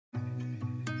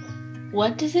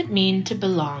What does it mean to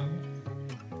belong?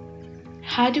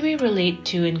 How do we relate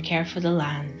to and care for the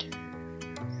land?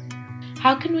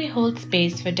 How can we hold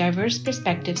space for diverse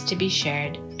perspectives to be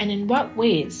shared, and in what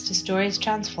ways do stories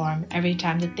transform every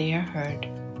time that they are heard?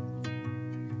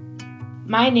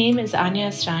 My name is Aaniya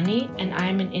Asrani, and I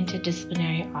am an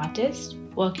interdisciplinary artist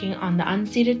working on the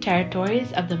unceded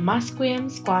territories of the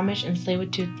Musqueam, Squamish, and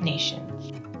Tsleil-Waututh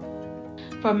nations.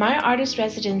 For my artist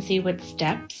residency with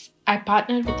STEPS, I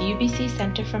partnered with the UBC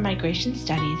Centre for Migration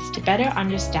Studies to better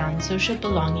understand social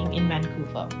belonging in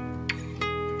Vancouver.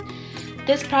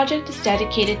 This project is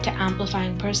dedicated to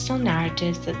amplifying personal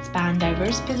narratives that span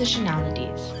diverse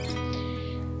positionalities.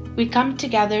 We come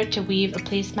together to weave a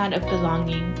placemat of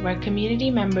belonging where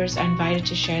community members are invited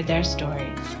to share their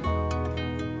stories.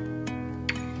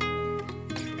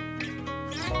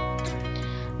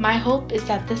 My hope is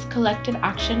that this collective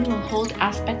action will hold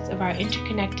aspects of our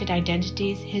interconnected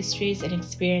identities, histories, and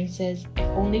experiences, if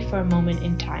only for a moment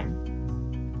in time.